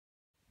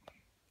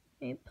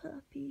Hey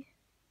puppy.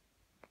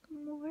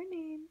 Good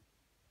morning.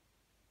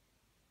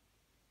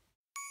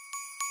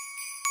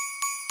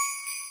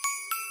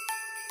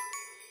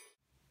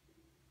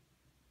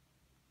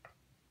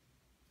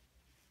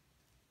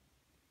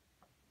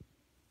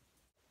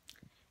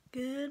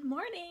 Good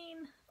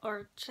morning,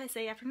 or should I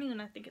say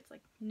afternoon? I think it's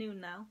like noon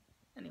now.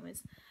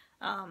 Anyways,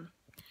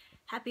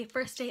 happy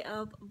first day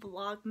of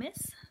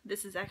Vlogmas.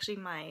 This is actually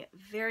my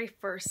very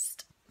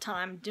first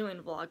time doing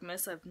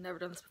Vlogmas. I've never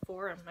done this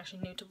before. I'm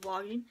actually new to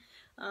vlogging.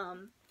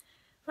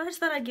 But I just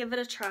thought I'd give it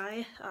a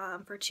try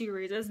for two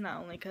reasons. Not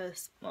only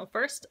because, well,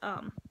 first,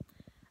 my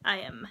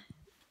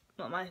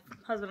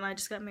husband and I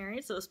just got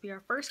married, so this will be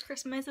our first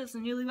Christmas as a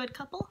newlywed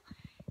couple,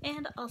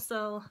 and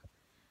also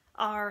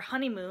our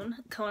honeymoon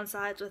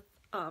coincides with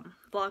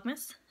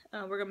Vlogmas.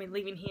 We're gonna be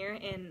leaving here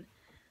in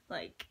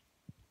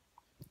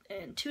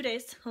 2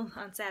 days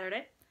on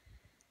Saturday,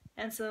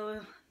 and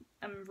so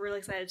I'm really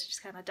excited to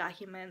just kind of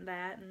document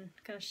that and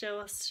kind of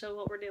show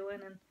what we're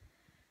doing. And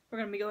we're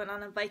gonna be going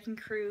on a Viking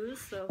cruise,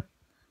 so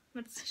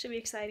it should be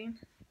exciting.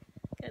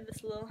 Got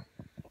this little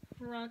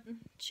run and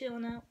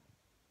chilling out.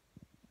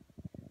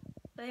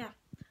 But yeah,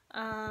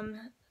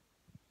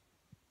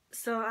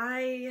 so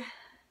I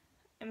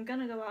am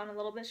gonna go out in a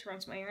little bit to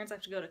run some errands. I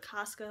have to go to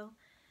Costco,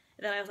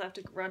 and then I also have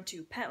to run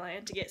to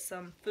Petland to get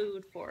some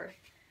food for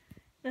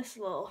this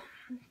little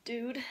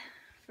dude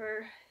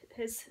for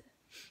his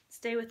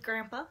stay with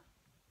Grandpa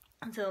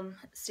until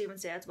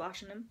Steven's dad's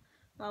watching him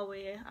while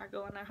we are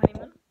going on our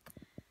honeymoon.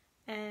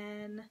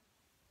 And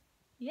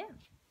yeah,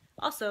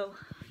 also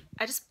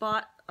I just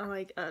bought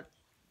a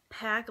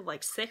pack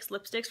of 6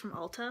 lipsticks from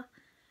Ulta,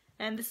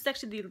 and this is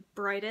actually the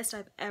brightest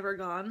I've ever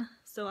gone,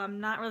 so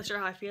I'm not really sure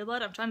how I feel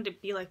about it. I'm trying to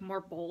be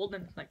more bold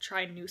and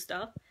try new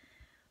stuff,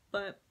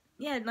 but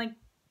yeah,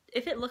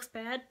 if it looks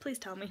bad, please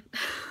tell me.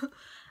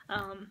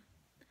 But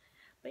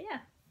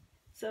yeah,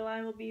 so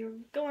I will be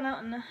going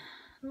out in a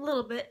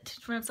little bit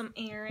to run some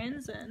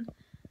errands, and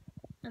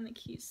I think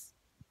he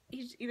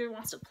either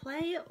wants to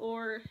play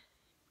or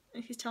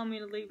he's telling me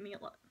to leave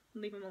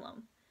him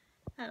alone.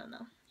 I don't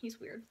know. He's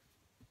weird.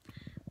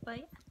 But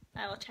yeah,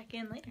 I will check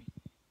in later.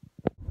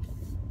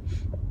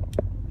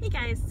 Hey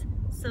guys,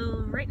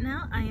 so right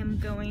now I am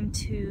going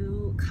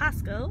to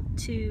Costco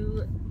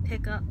to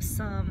pick up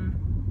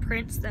some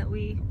prints that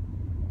we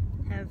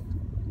have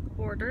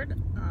ordered.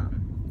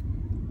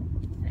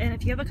 And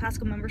if you have a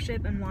Costco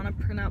membership and want to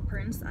print out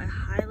prints, I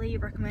highly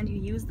recommend you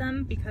use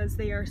them because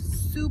they are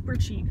super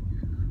cheap.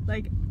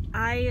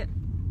 I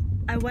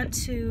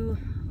went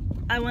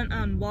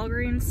on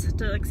Walgreens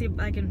to see if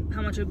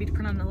how much it would be to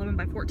print out an 11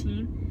 by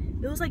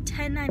 14. It was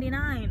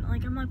 $10.99.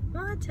 I'm like,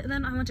 what? And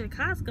then I went to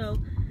Costco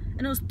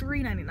and it was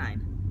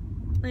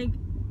 $3.99.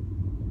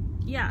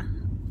 Yeah,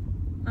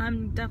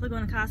 I'm definitely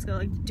going to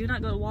Costco. Do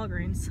not go to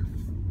Walgreens.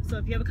 So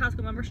if you have a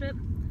Costco membership,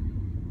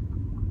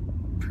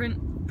 print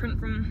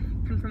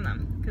from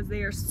them because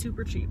they are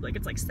super cheap.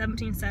 It's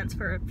 17 cents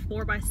for a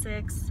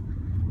 4x6.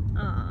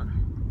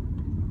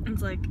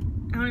 It's I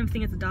don't even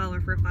think it's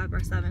 $1 for a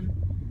 5x7.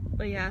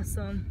 But yeah,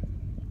 so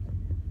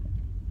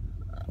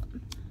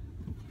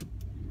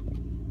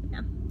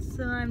yeah.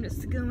 So I'm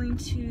just going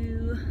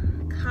to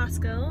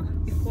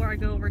Costco before I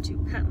go over to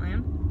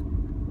Petland,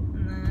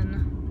 and then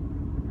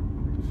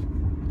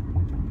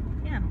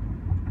yeah.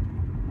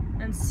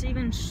 And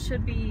Steven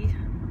should be,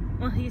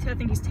 well, I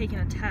think he's taking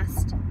a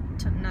test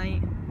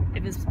tonight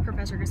if his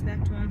professor gets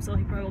back to him, so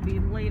he probably will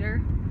be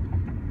later.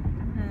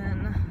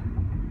 And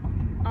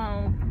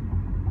I'll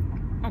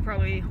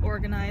probably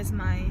organize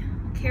my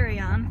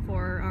carry-on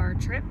for our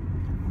trip,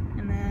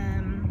 and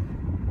then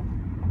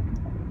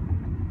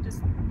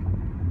just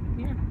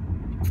yeah.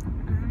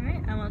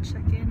 Alright, I will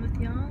check in with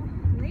y'all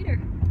later.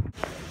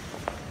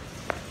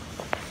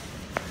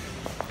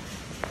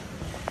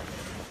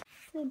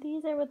 So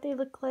these are what they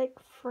look like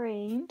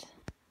framed.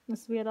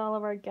 We had all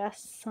of our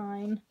guests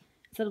sign.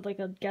 Instead of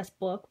a guest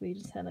book, we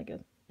just had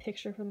a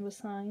picture from the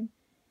sign.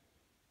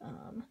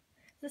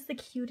 This is the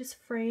cutest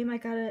frame. I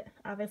got it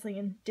obviously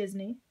in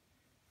Disney.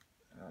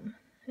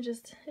 It's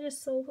just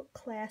so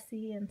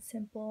classy and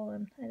simple,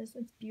 and it's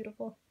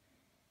beautiful.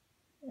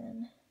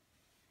 And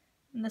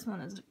this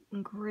one is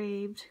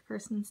engraved,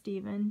 Kristen and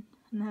Steven,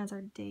 and has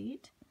our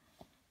date.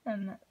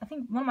 And I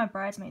think one of my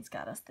bridesmaids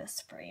got us this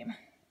frame.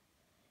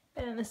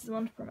 And this is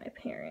one for my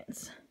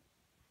parents.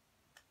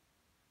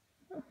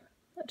 Oh,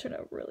 that turned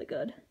out really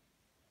good.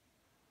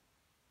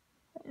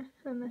 Yeah,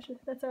 and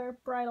that's our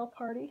bridal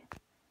party.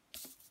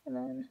 And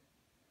then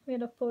we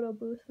had a photo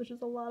booth, which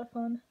was a lot of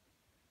fun.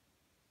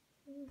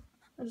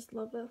 I just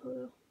love that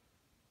photo.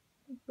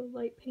 The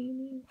light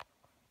painting.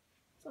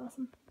 It's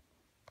awesome.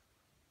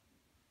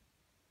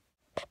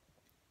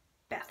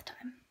 Bath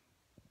time.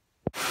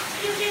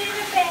 You getting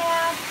a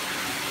bath?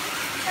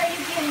 Are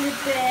you getting a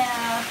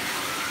bath?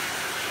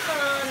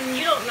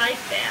 You don't like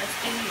baths,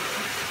 do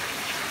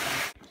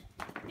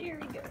you? Here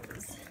he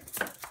goes.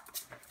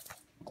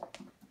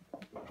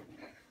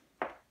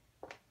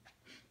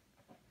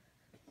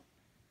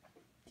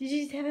 Did you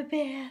just have a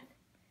bath?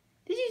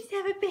 Did you just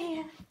have a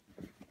bath?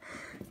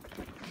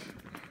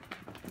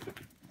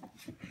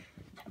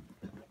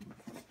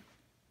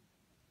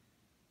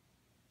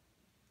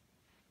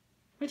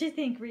 What you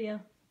think,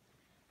 Rio?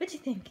 What you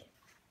think?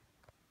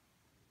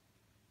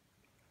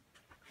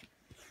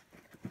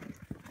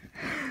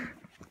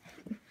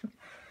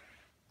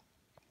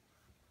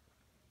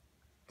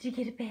 Did you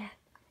get a bath?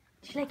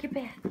 Did you like your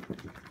bath?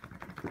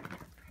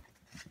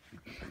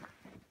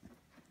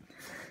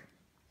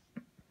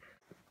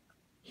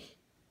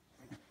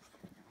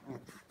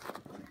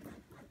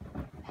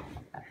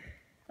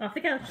 Off the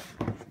couch.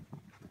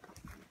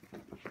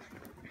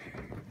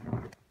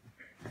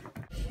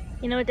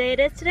 You know what day it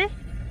is today?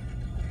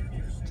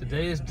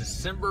 Today is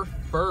December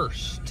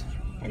 1st.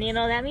 And you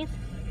know what that means?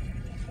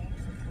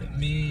 It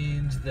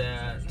means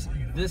that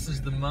this is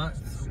the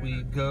month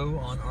we go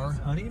on our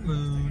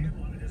honeymoon.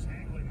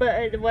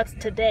 But what's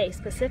today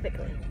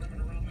specifically?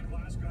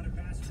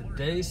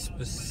 Today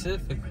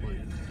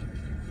specifically,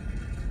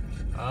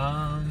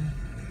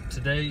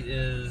 today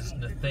is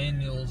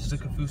Nathaniel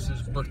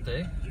Zikafus's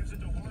birthday.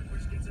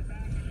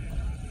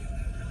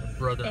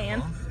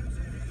 Brother-in-law.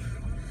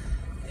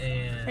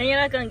 And you're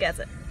not gonna guess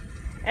it.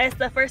 It's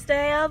the first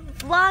day of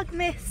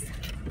Vlogmas.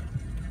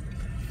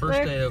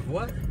 First day of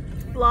what?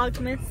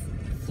 Vlogmas.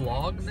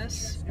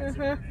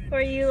 Vlogmas?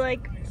 Where you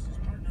like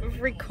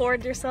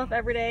record yourself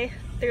every day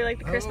through like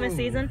the Christmas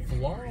season.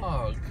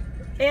 Vlog.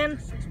 And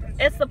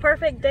it's the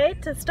perfect day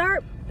to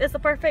start. It's the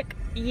perfect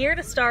year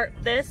to start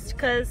this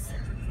because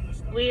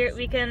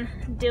we can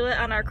do it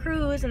on our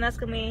cruise, and that's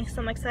gonna be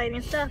some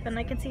exciting stuff. And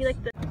I can see like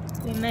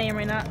we may or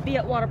may not be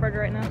at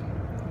Whataburger right now.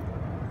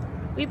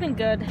 We've been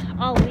good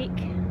all week,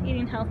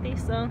 eating healthy,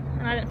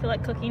 and I didn't feel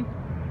like cooking.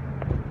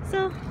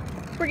 So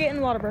we're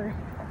getting Whataburger.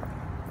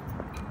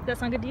 Does that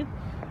sound good to you?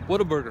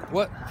 Whataburger,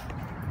 what?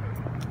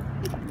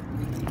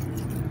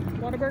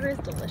 Whataburger is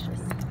delicious.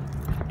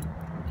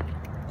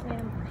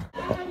 And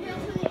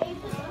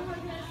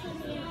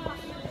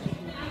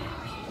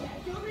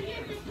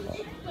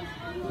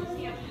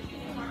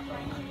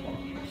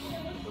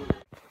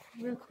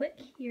real quick,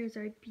 here's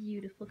our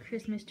beautiful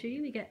Christmas tree.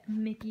 We got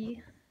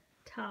Mickey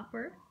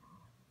Topper.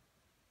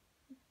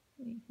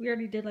 We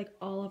already did like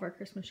all of our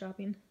Christmas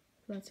shopping,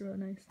 so that's really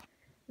nice.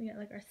 We got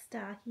like our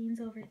stockings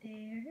over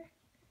there.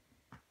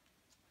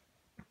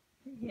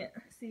 Yeah,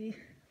 see,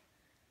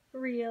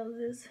 Rio's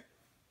is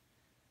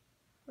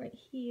right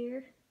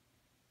here.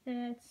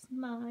 That's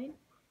mine,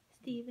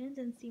 Steven's,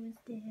 and Steven's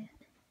dad.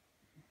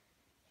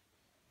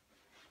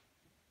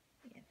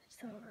 We have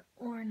some of our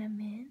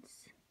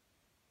ornaments.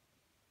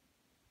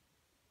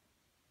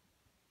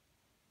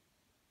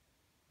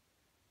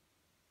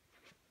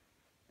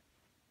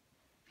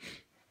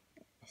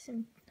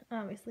 And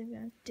obviously we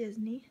have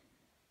Disney.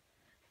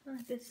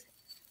 This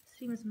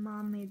Steven's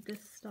mom made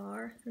this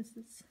star.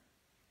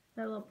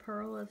 That little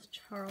pearl is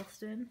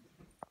Charleston.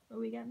 But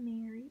we got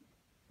married.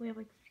 We have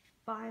like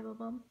 5 of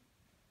them.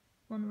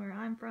 One where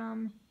I'm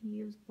from.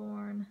 He was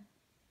born.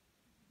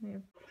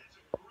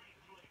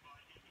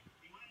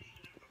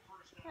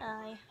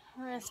 Hi,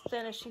 we're just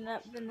finishing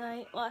up the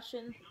night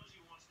watching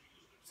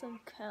some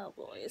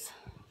Cowboys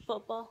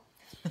football.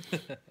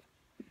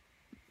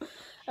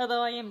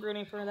 Although I am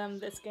rooting for them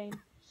this game,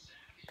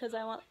 because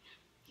I want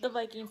the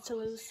Vikings to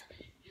lose.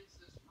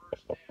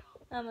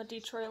 I'm a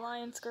Detroit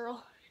Lions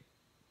girl.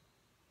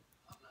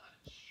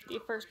 The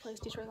first place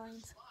Detroit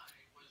Lions.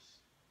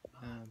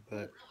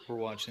 But we're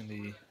watching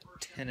the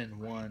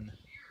 10-1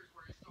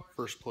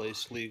 first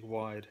place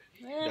league-wide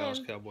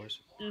Dallas Cowboys.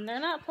 And they're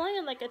not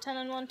playing like a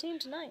 10-1 team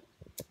tonight.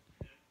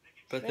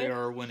 But they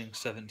are winning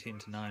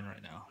 17-9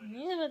 right now.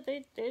 Yeah,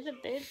 but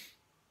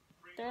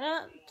they're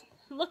not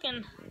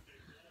looking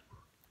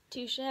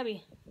too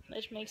shabby,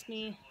 which makes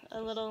me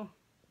a little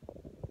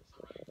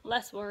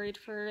less worried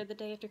for the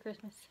day after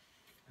Christmas.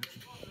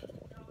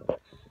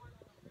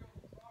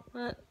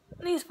 But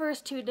these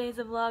first 2 days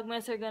of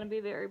Vlogmas are going to be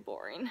very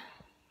boring.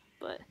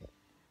 But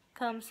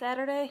come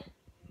Saturday,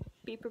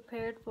 be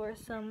prepared for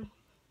some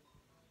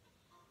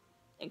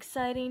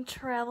exciting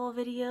travel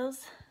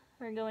videos.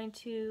 We're going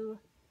to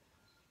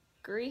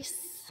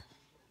Greece,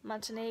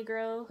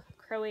 Montenegro,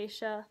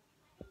 Croatia,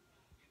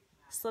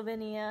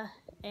 Slovenia,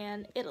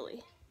 and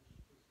Italy.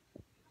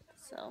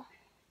 So,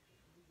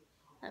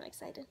 I'm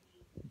excited.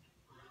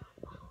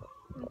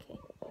 Okay,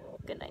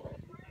 good night.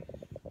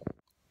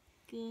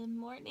 Good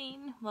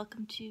morning.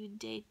 Welcome to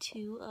day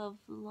 2 of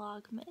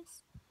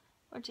Vlogmas.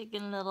 We're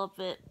taking a little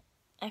bit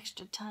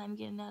extra time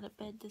getting out of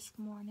bed this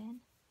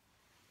morning.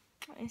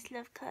 I just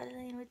love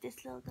cuddling with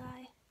this little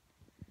guy.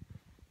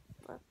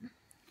 But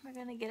we're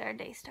gonna get our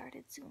day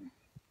started soon.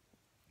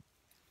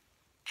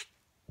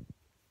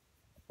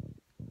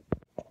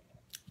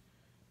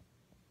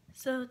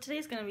 So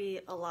today's gonna be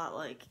a lot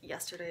like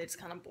yesterday. It's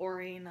kind of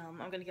boring. I'm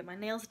gonna get my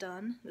nails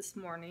done this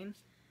morning.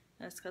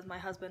 That's because my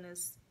husband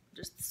is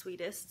just the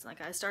sweetest. Like,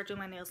 I started doing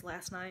my nails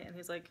last night, and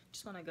he's like,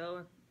 "Just want to go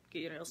and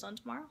get your nails done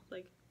tomorrow?"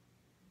 Like,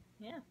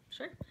 yeah,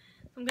 sure.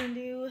 So I'm gonna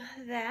do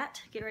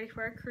that. Get ready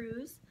for our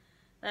cruise.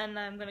 Then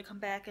I'm gonna come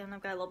back, and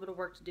I've got a little bit of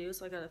work to do,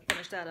 so I gotta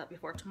finish that up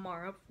before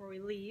tomorrow, before we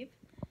leave.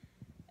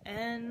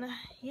 And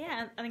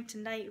yeah, I think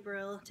tonight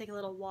we'll take a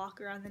little walk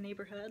around the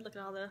neighborhood, look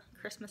at all the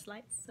Christmas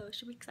lights. So it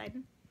should be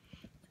exciting.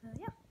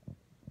 Yeah.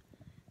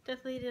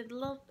 definitely did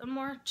a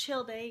more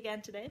chill day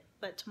again today,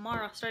 but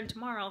tomorrow, starting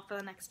tomorrow for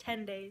the next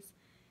 10 days,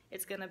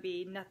 it's gonna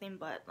be nothing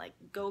but like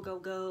go, go,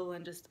 go,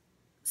 and just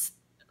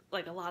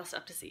like a lot of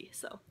stuff to see,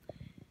 so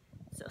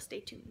stay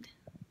tuned.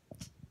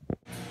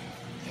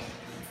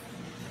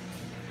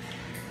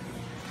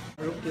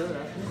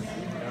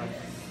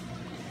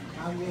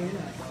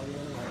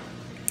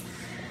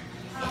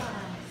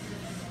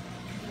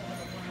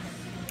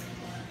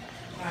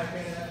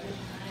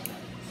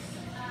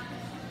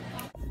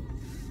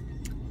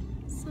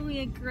 So we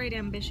had great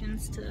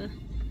ambitions to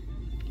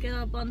get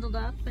all bundled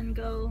up and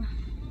go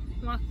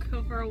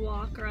for a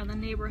walk around the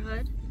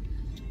neighborhood,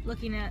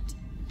 looking at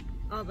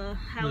all the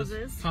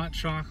houses. With hot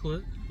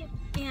chocolate. Yep.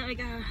 Yeah, we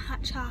got a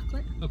hot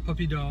chocolate. A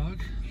puppy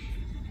dog.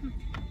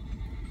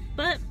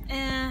 But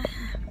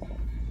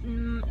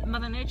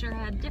Mother Nature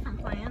had different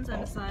plans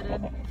and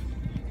decided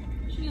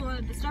she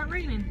wanted to start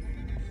raining.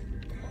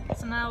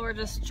 So now we're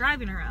just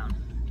driving around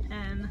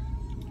and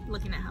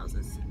looking at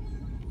houses,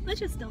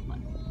 which is still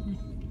fun.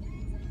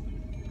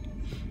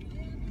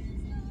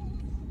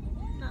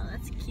 Oh,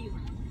 that's cute.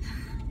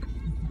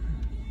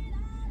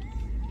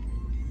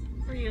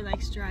 Rhea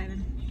likes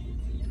driving.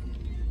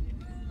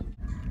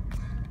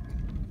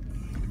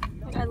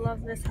 I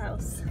love this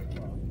house.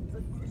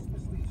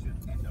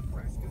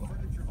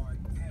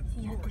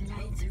 You have the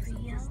lights,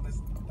 Rhea.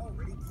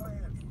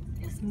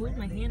 Just move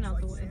my hand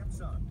out the way.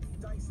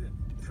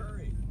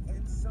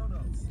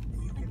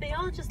 Like, they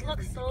all just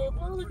look so,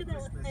 oh look at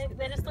that.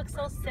 They just look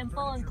so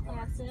simple and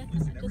classic. I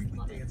just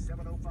love it.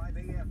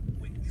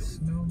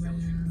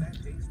 Snowman.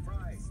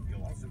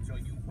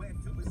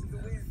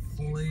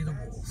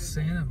 Inflatable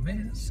Santa.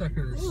 Man, that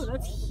sucker's Ooh,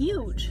 that's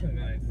huge.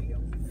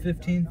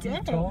 15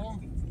 feet tall.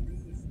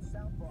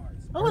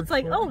 Oh, it's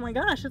like, oh my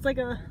gosh, it's like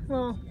a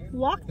little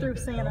walk-through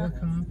Santa.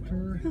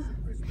 Helicopter.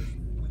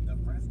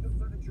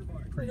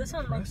 Ooh, this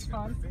one looks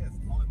fun.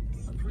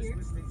 Up here.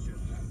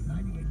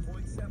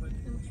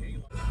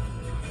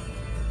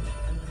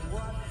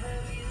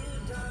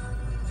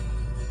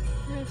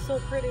 They're so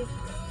pretty.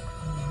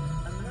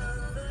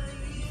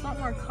 It's a lot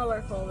more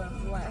colorful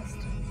than the last.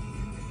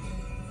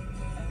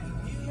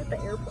 Look at the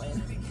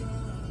airplane.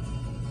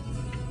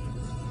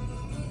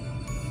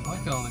 I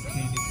like all the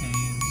candy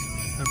canes,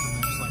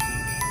 peppermints like